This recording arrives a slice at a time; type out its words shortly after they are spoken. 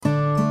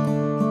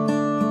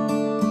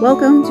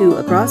Welcome to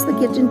Across the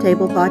Kitchen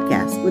Table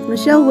podcast with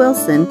Michelle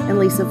Wilson and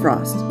Lisa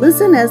Frost.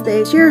 Listen as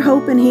they share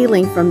hope and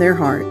healing from their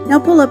heart. Now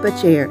pull up a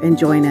chair and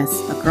join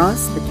us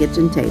across the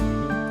kitchen table.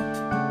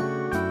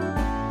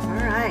 All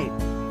right.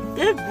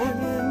 Good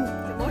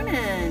morning. Good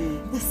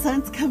morning. The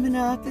sun's coming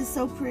up. It's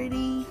so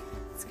pretty.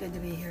 It's good to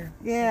be here.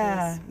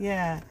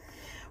 Yeah.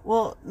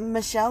 Well,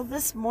 Michelle,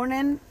 this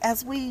morning,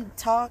 as we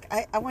talk,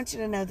 I want you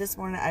to know this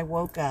morning I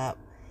woke up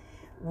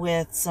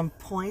with some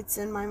points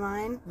in my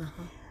mind.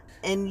 Uh-huh.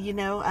 And, you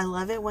know, I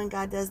love it when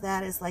God does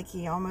that. It's like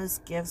he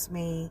almost gives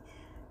me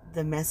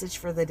the message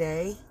for the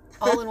day.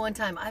 All in one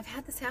time. I've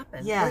had this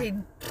happen. Yeah. Where he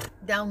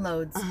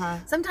downloads. Uh-huh.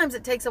 Sometimes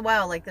it takes a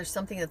while. Like there's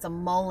something that's a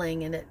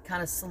mulling and it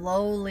kind of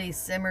slowly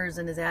simmers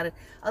and is added.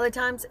 Other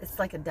times it's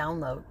like a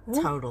download.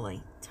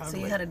 Totally. So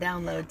you had a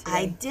download today.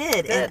 I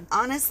did. Good. And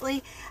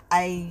honestly,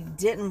 I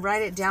didn't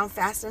write it down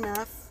fast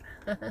enough.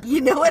 You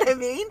know what I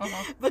mean?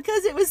 Uh-huh.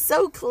 Because it was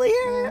so clear.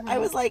 Mm-hmm. I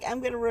was like, I'm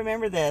going to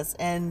remember this.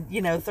 And,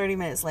 30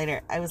 minutes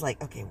later, I was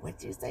like, okay,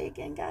 what'd you say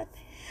again, God?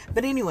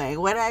 But anyway,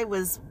 what I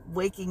was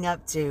waking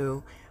up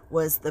to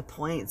was the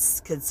points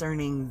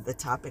concerning the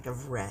topic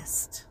of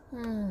rest. You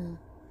And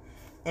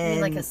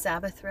mean like a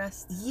Sabbath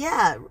rest?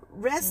 yeah,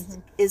 rest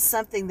is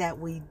something that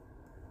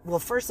well,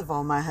 first of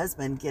all, my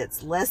husband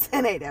gets less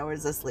than 8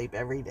 hours of sleep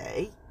every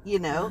day,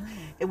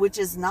 which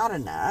is not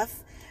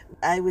enough.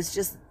 I was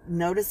just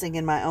noticing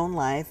in my own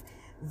life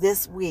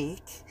this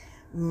week,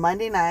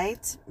 Monday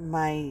night,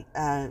 my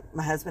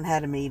husband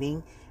had a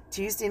meeting.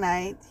 Tuesday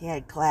night, he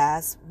had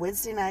class.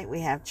 Wednesday night,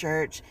 we have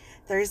church.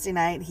 Thursday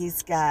night,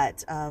 he's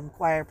got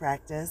choir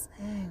practice.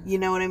 You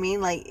know what I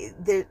mean? Like,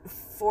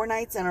 4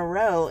 nights in a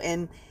row.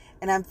 And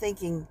I'm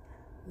thinking,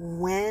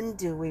 when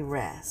do we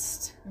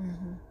rest?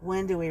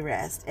 When do we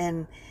rest?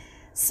 And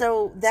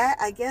so that,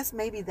 I guess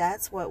maybe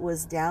that's what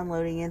was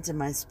downloading into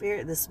my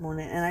spirit this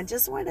morning. And I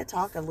just wanted to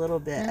talk a little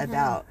bit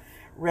about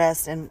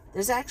rest. And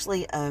there's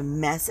actually a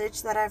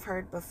message that I've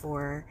heard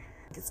before.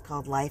 It's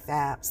called Life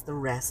Apps, the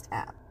Rest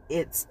app.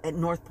 It's at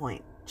North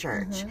Point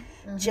Church.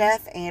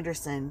 Jeff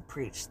Anderson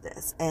preached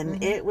this,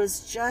 and it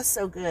was just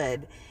so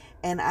good.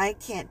 And I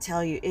can't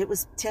tell you, it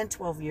was 10,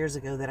 12 years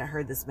ago that I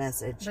heard this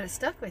message. But it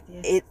stuck with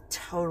you. It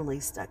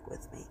totally stuck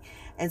with me.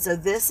 And so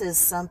this is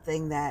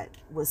something that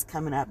was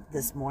coming up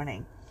this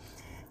morning.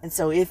 And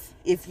so if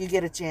you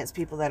get a chance,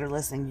 people that are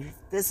listening,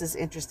 this is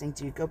interesting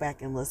to you, go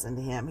back and listen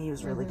to him. He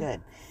was really good.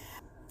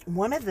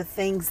 One of the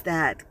things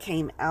that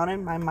came out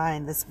in my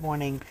mind this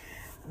morning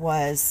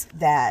was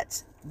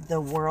that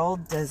the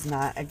world does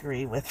not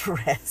agree with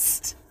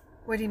rest.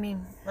 What do you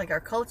mean? Like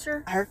our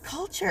culture? Our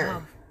culture.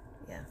 Oh,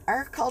 yeah.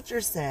 Our culture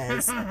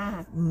says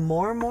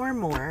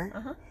more,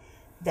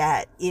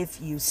 that if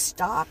you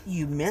stop,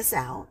 you miss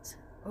out.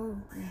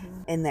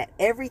 And that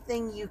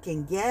everything you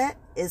can get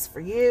is for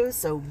you,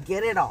 so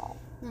get it all.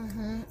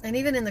 And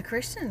even in the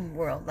Christian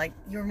world, like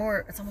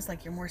it's almost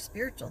like you're more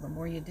spiritual the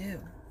more you do.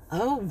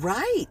 Oh,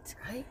 right.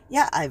 Right?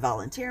 Yeah, I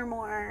volunteer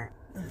more,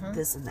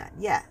 this and that.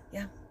 Yeah.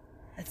 Yeah.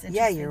 That's interesting.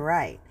 Yeah, you're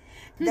right.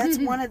 That's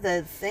one of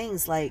the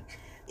things, like,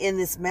 in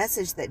this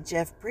message that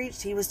Jeff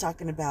preached, he was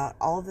talking about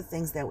all the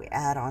things that we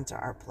add onto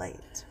our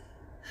plate.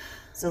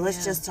 So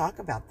let's just talk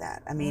about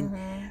that. I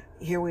mean,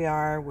 here we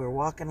are, we're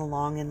walking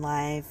along in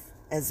life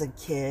as a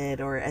kid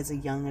or as a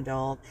young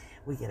adult.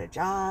 We get a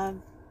job,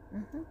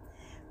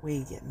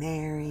 we get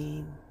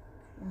married,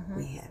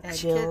 we have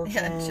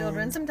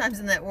children, sometimes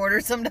in that order,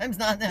 sometimes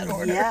not in that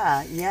order.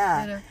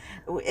 Yeah.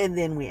 And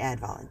then we add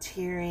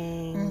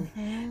volunteering.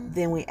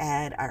 Then we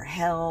add our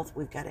health.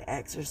 We've got to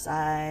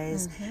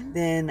exercise.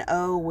 Then,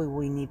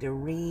 we need to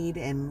read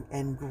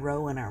and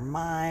grow in our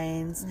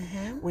minds.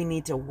 We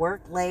need to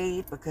work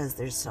late because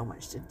there's so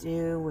much to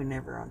do. We're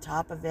never on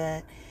top of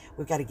it.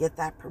 We've got to get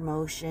that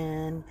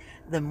promotion.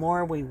 The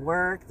more we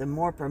work, the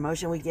more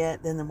promotion we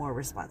get, then the more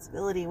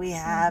responsibility we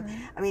have.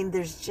 I mean,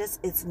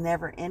 it's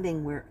never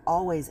ending. We're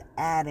always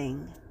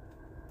adding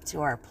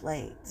to our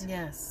plate.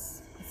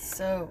 Yes.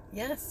 So,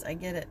 yes, I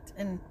get it.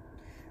 And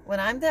when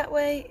I'm that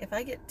way, if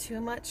I get too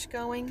much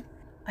going,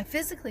 I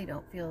physically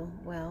don't feel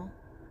well.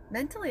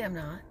 Mentally, I'm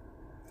not.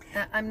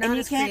 I'm not. And you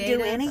as can't creative.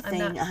 do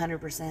anything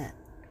 100%.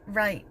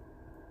 Right.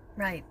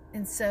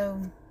 And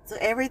so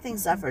everything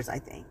suffers, I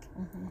think,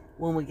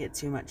 when we get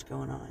too much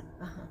going on.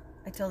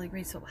 I totally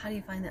agree. So how do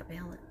you find that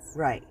balance?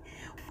 Right.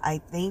 I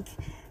think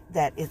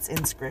that it's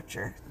in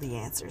Scripture, the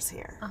answers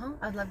here.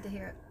 I'd love to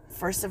hear it.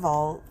 First of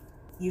all,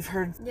 you've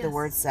heard the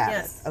word Sabbath.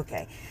 Yes.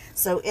 Okay.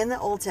 So in the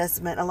Old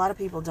Testament, a lot of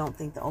people don't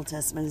think the Old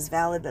Testament is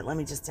valid, but let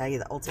me just tell you,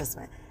 the Old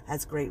Testament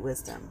has great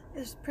wisdom.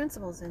 There's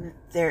principles in it.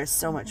 There is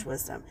so much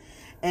wisdom.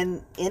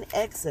 And in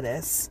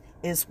Exodus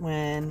is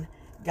when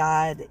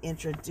God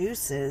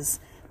introduces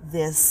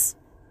this,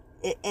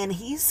 and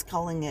he's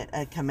calling it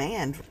a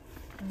command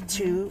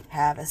to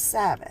have a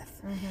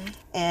Sabbath.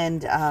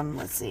 And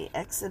let's see,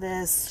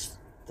 Exodus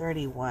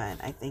 31,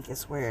 I think,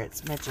 is where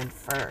it's mentioned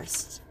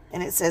first.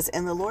 And it says,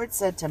 and the Lord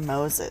said to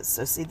Moses,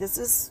 so see, this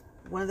is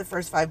one of the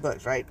first 5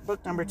 books, right?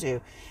 Book number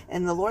 2.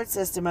 And the Lord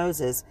says to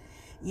Moses,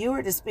 you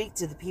are to speak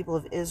to the people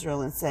of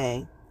Israel and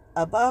say,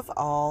 above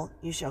all,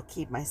 you shall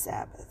keep my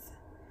Sabbath.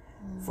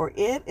 For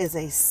it is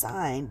a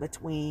sign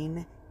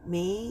between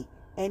me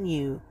and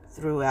you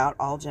throughout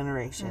all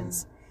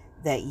generations,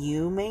 that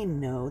you may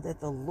know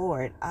that the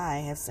Lord, I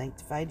have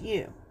sanctified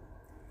you.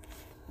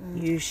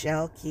 You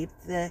shall keep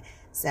the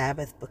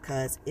Sabbath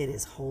because it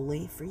is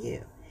holy for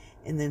you.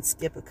 And then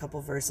skip a couple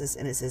verses,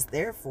 and it says,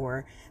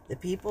 therefore, the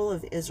people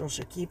of Israel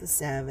shall keep the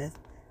Sabbath,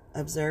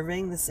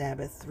 observing the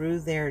Sabbath through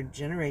their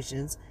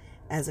generations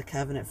as a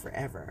covenant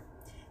forever.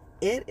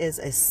 It is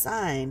a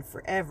sign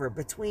forever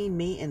between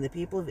me and the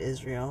people of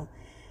Israel,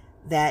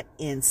 that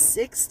in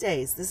 6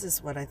 days, this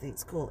is what I think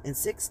is cool, in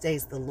 6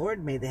 days the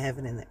Lord made the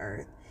heaven and the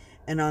earth,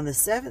 and on the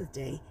seventh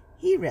day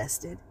he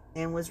rested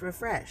and was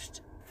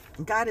refreshed.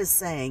 God is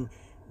saying,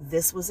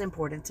 this was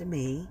important to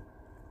me,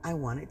 I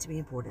want it to be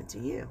important to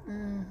you.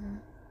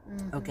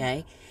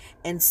 Okay?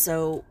 And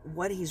so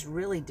what he's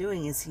really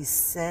doing is he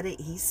set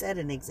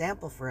an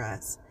example for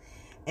us,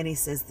 and he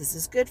says, this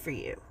is good for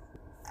you.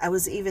 I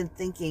was even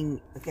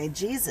thinking, okay,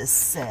 Jesus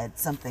said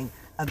something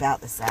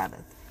about the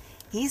Sabbath.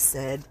 He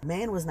said,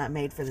 man was not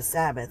made for the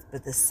Sabbath,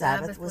 but the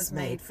Sabbath was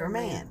made for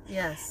man.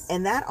 Yes.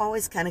 And that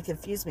always kind of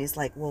confused me. It's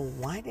like, well,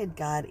 why did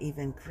God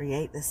even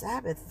create the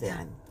Sabbath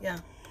then? Yeah.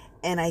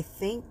 And I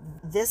think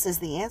this is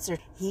the answer.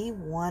 He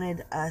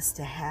wanted us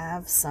to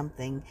have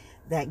something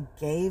that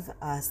gave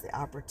us the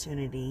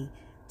opportunity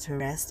to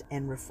rest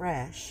and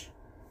refresh.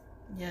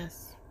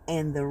 Yes.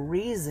 And the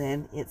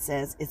reason it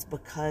says it's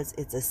because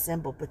it's a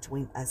symbol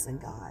between us and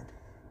God.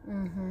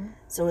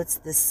 So it's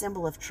the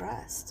symbol of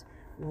trust.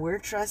 We're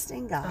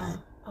trusting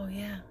God. Oh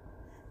yeah.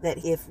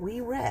 That if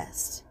we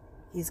rest,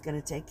 he's going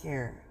to take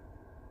care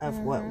of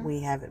what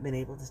we haven't been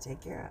able to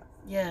take care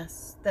of.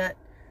 Yes. That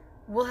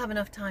we'll have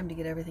enough time to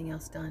get everything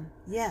else done.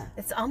 Yeah.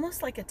 It's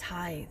almost like a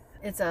tithe.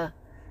 It's a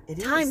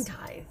time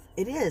tithe.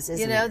 It is, isn't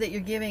it? You know, that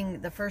you're giving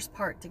the first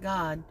part to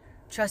God,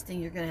 trusting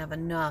you're going to have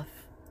enough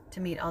to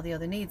meet all the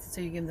other needs.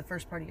 So you give him the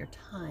first part of your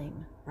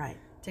time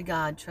to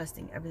God,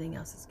 trusting everything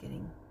else is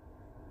getting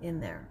in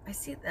there. I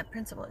see that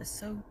principle is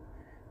so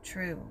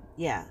true.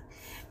 Yeah.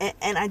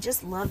 And I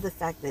just love the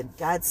fact that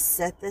God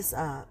set this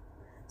up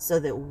so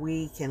that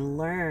we can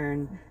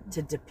learn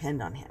to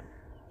depend on him.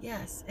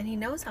 Yes. And he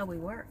knows how we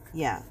work.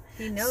 Yeah.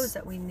 He knows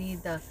that we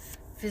need the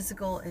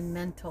physical and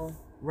mental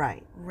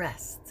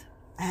rest.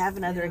 I have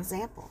another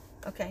example.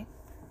 Okay.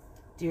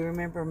 Do you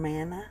remember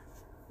manna?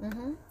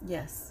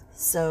 Yes.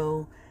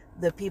 So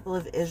the people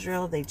of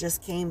Israel, they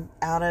just came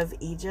out of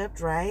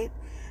Egypt, right?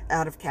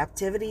 Out of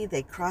captivity.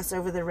 They cross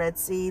over the Red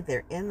Sea.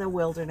 They're in the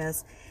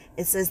wilderness.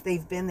 It says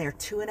they've been there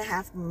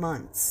 2.5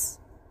 months.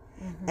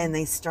 And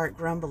they start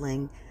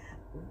grumbling,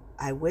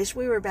 I wish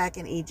we were back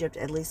in Egypt.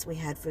 At least we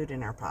had food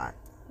in our pot.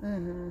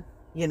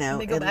 You know,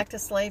 we go back to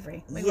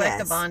slavery. We go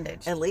back to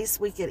bondage. At least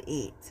we could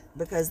eat,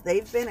 because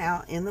they've been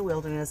out in the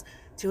wilderness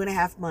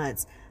 2.5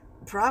 months,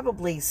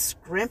 probably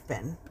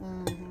scrimping,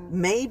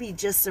 maybe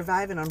just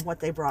surviving on what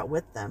they brought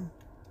with them.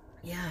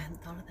 Yeah, I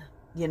hadn't thought of that.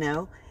 You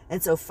know,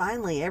 and so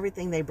finally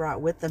everything they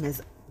brought with them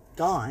is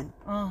gone.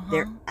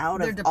 They're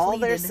out of all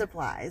their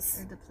supplies.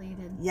 They're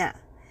depleted. Yeah.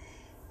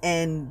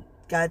 And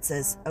God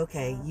says,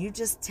 okay, you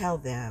just tell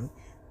them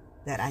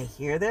that I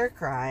hear their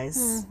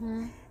cries,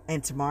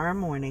 and tomorrow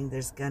morning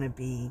there's going to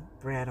be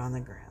bread on the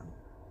ground.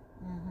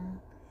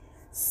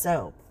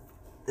 So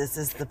this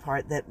is the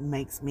part that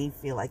makes me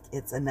feel like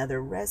it's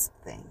another rest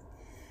thing.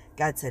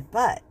 God said,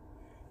 but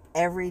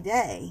every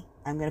day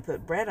I'm going to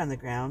put bread on the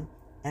ground,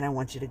 and I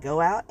want you to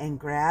go out and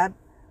grab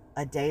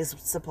a day's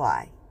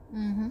supply.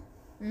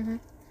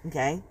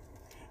 Okay?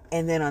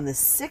 And then on the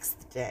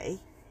 6th day,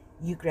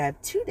 you grab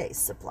 2 days'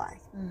 supply.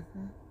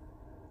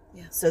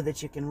 Yeah. So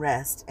that you can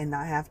rest and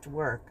not have to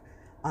work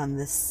on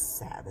the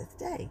Sabbath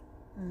day,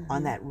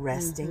 on that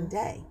resting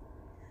day.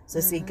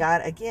 So see,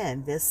 God,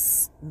 again,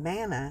 this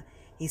manna,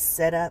 he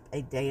set up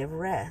a day of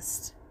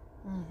rest.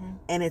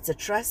 And it's a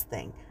trust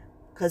thing.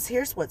 Because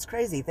here's what's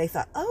crazy. They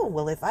thought, oh,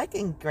 well, if I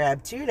can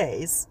grab 2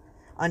 days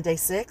on day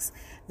 6,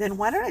 then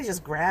why don't I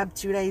just grab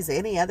 2 days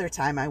any other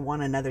time I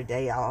want another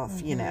day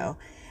off, you know?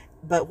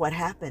 But what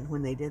happened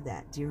when they did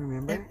that? Do you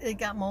remember? It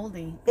got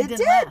moldy. It did.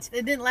 Last.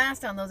 It didn't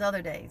last on those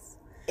other days.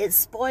 It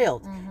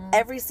spoiled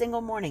every single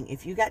morning.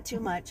 If you got too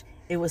much,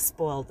 it was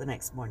spoiled the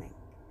next morning.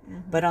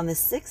 But on the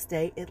 6th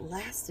day, it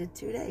lasted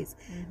 2 days.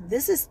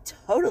 This is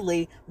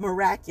totally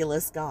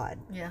miraculous God.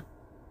 Yeah.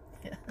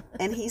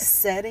 And he's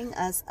setting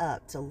us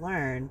up to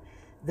learn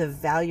the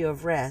value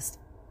of rest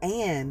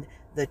and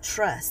the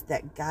trust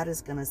that God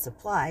is going to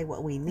supply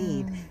what we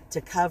need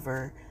to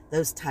cover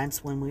those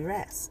times when we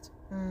rest.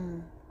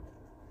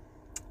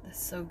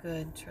 That's so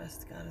good.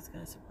 Trust God is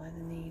going to supply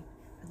the need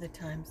for the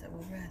times that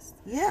we'll rest.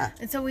 Yeah.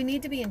 And so we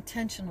need to be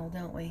intentional,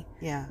 don't we?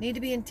 Yeah. Need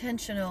to be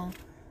intentional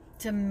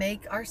to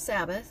make our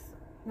Sabbath,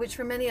 which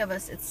for many of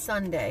us it's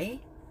Sunday,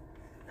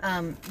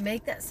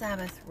 make that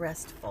Sabbath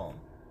restful.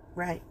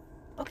 Right.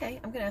 Okay,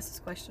 I'm going to ask this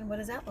question. What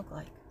does that look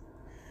like?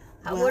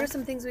 Well, what are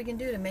some things we can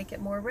do to make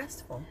it more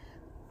restful?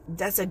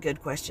 That's a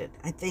good question.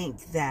 I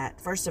think that,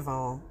 first of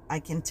all, I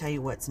can tell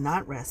you what's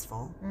not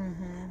restful.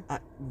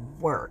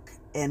 Work.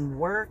 And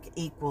work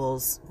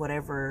equals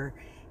whatever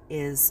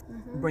is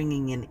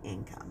bringing in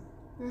income.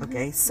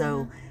 Okay,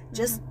 so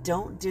just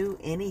don't do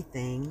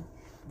anything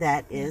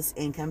that is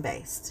income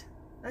based.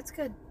 That's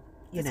good.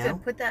 You That's know,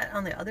 good. Put that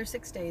on the other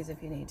 6 days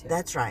if you need to.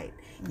 That's right.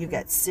 You've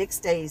got 6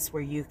 days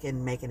where you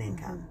can make an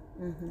income.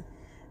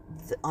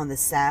 On the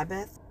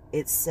Sabbath,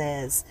 it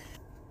says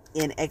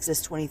in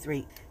Exodus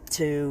 23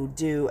 to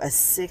do a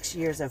 6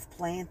 years of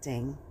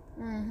planting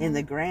in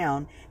the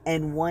ground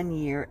and 1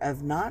 year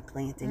of not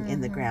planting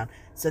in the ground.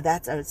 So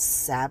that's a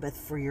Sabbath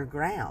for your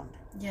ground.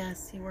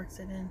 Yes, he works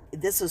it in.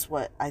 This is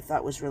what I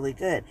thought was really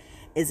good,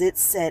 is it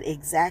said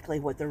exactly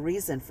what the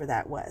reason for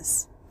that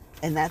was.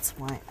 And that's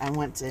why I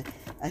want to,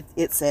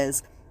 it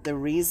says, the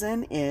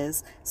reason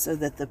is so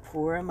that the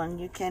poor among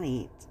you can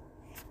eat,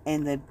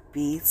 and the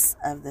beasts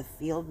of the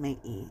field may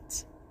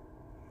eat,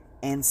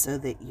 and so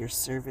that your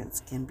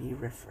servants can be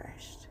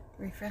refreshed.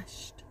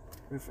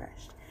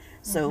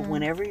 So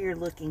whenever you're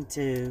looking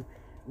to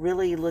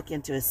really look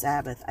into a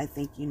Sabbath, I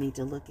think you need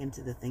to look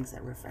into the things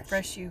that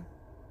refresh you.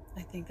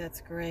 I think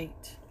that's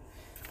great.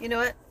 You know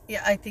what?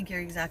 Yeah, I think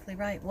you're exactly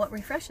right. What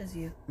refreshes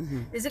you?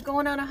 Is it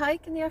going on a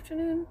hike in the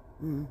afternoon?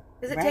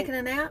 Is it taking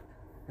a nap?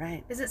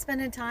 Right. Is it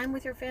spending time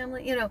with your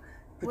family? You know,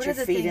 put your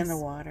feet in the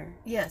water.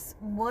 Yes.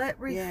 What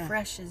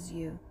refreshes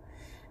you?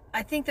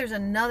 I think there's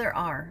another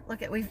R.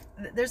 Look at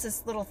there's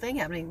this little thing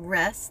happening.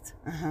 Rest.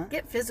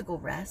 Get physical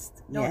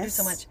rest. Don't do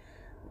so much,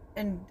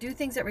 and do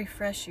things that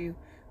refresh you.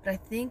 But I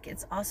think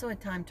it's also a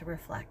time to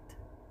reflect.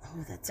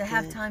 Oh, that's to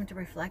have time to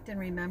reflect and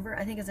remember.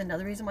 I think is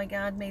another reason why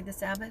God made the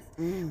Sabbath.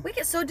 We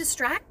get so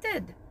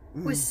distracted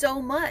with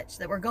so much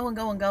that we're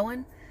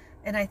going.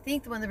 And I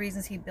think one of the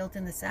reasons he built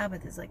in the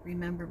Sabbath is like,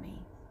 remember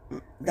me.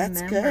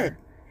 That's good.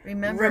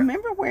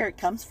 Remember where it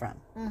comes from.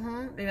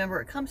 Remember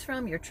where it comes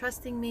from. You're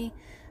trusting me.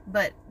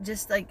 But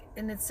just like,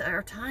 and it's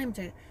our time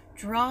to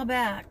draw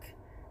back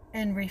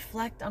and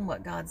reflect on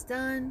what God's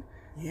done.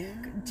 Yeah.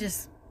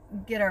 Just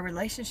get our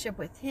relationship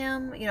with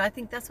him. You know, I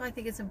think that's why I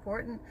think it's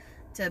important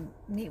to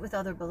meet with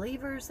other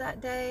believers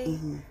that day.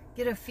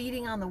 Get a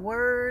feeding on the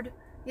word.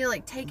 You know,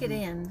 like take it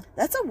in.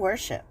 That's a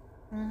worship.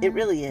 It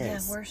really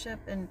is. Yeah, worship.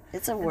 And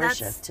it's a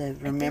worship to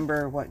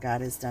remember what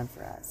God has done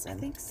for us. And I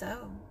think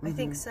so. I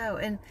think so.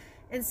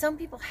 And some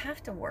people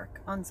have to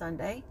work on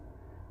Sunday.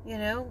 You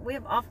know, we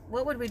have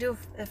what would we do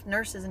if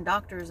nurses and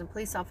doctors and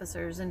police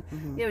officers and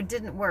you know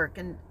didn't work,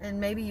 and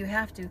maybe you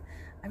have to.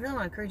 I really want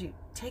to encourage you,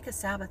 take a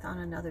Sabbath on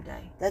another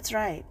day. That's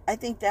right. I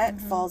think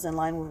that falls in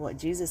line with what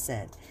Jesus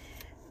said.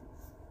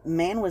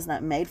 Man was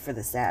not made for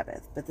the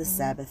Sabbath, but the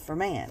Sabbath for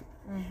man.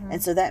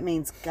 And so that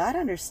means God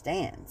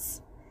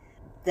understands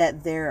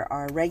that there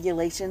are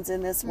regulations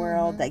in this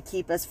world that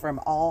keep us from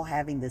all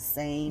having the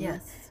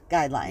same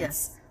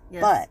guidelines.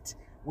 But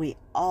we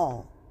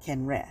all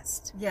can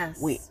rest.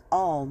 We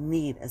all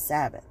need a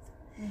Sabbath.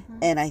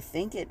 And I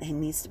think it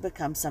needs to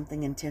become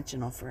something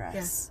intentional for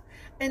us.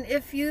 And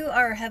if you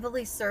are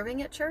heavily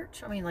serving at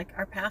church, I mean, like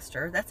our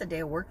pastor, that's a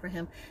day of work for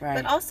him.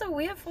 But also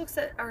we have folks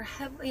that are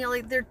heavily, you know,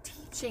 like they're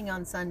teaching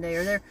on Sunday,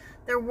 or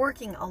they're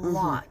working a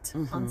lot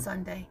on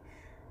Sunday.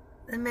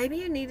 Then maybe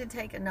you need to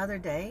take another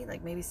day,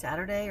 like maybe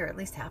Saturday, or at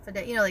least half a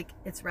day. You know, like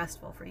it's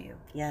restful for you.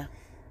 Yeah.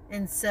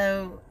 And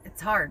so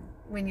it's hard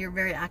when you're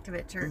very active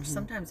at church.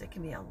 Sometimes it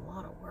can be a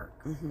lot of work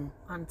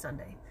on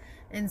Sunday.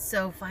 And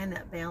so find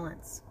that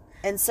balance.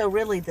 And so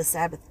really the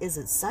Sabbath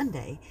isn't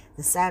Sunday.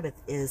 The Sabbath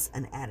is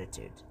an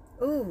attitude.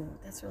 Ooh,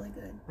 that's really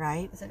good.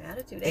 Right? It's an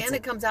attitude. And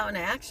it comes out in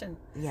action.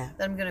 Yeah.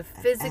 That I'm going to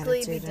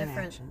physically be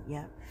different.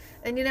 Yeah.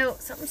 And you know,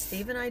 something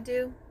Steve and I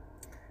do,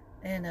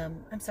 and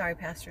I'm sorry,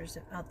 pastors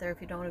out there,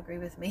 if you don't agree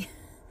with me,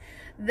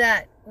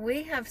 that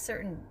we have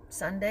certain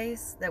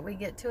Sundays that we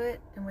get to it,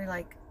 and we're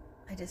like,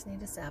 I just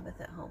need a Sabbath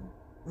at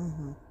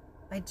home.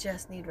 I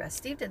just need rest.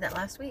 Steve did that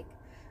last week.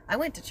 I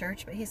went to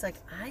church, but he's like,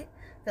 I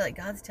feel like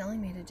God's telling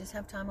me to just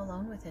have time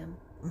alone with him.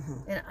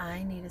 And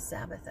I need a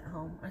Sabbath at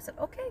home. I said,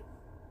 okay,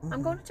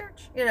 I'm going to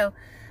church. You know,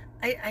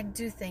 I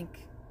do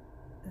think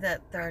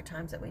that there are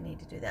times that we need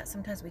to do that.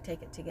 Sometimes we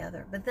take it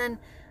together. But then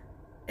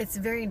it's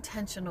very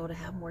intentional to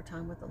have more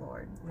time with the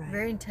Lord.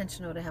 Very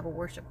intentional to have a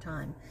worship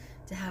time,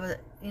 to have a,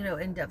 you know,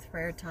 in-depth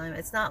prayer time.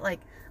 It's not like,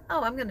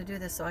 oh, I'm going to do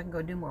this so I can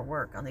go do more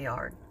work on the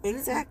yard.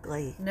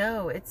 Exactly.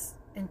 No, it's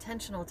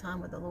intentional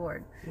time with the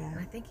Lord. And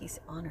I think he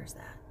honors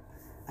that.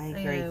 I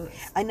agree.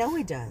 I know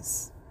he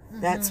does.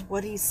 That's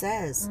what he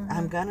says.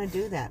 I'm going to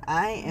do that.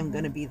 I am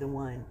going to be the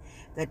one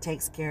that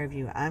takes care of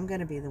you. I'm going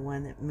to be the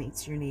one that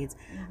meets your needs.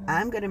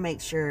 I'm going to make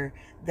sure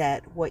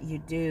that what you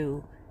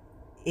do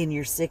in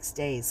your 6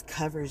 days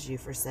covers you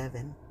for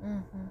 7.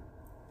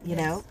 You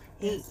know,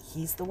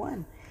 he's the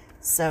one.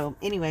 So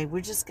anyway,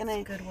 we're just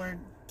going to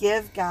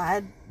give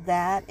God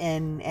that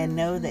and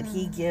know that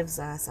he gives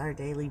us our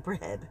daily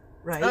bread.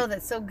 Right. Oh,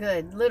 that's so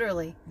good.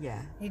 Literally.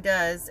 Yeah. He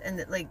does. And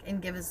that, like,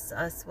 and gives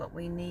us what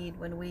we need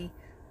when we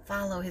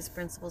follow his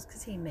principles,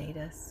 because he made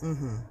us.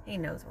 He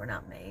knows we're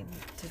not made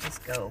to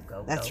just go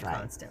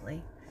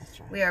constantly. That's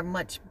right. We are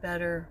much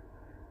better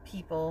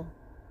people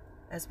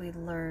as we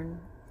learn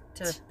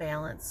to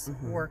balance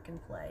work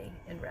and play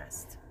and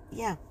rest.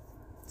 Yeah.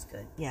 It's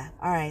good. Yeah.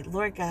 All right.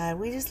 Lord God,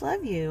 we just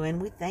love you, and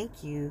we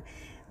thank you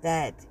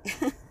that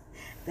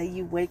that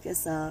you wake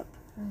us up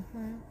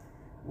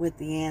with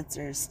the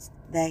answers,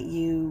 that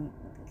you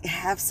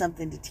have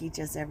something to teach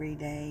us every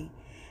day,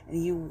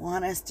 and you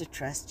want us to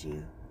trust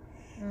you,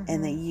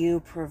 and that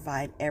you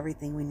provide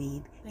everything we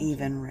need,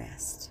 even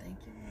rest. Thank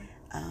you,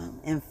 Lord.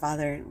 And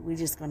Father, we're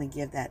just going to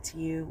give that to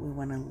you. We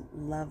want to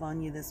love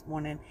on you this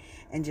morning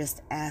and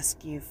just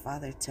ask you,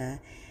 Father, to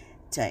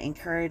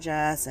encourage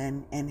us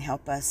and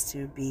help us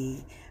to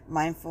be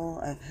mindful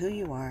of who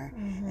you are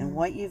and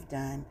what you've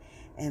done,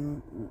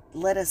 and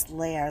let us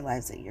lay our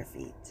lives at your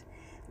feet.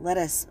 Let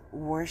us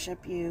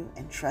worship you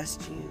and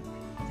trust you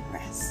and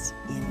rest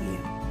in you.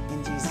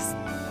 In Jesus'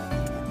 name.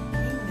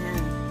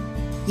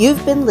 Amen.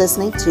 You've been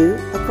listening to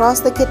Across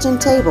the Kitchen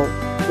Table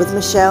with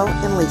Michelle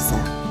and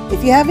Lisa.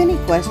 If you have any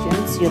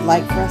questions you'd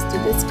like for us to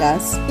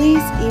discuss,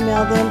 please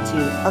email them to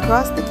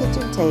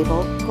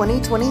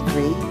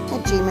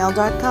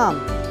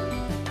acrossthekitchentable2023@gmail.com.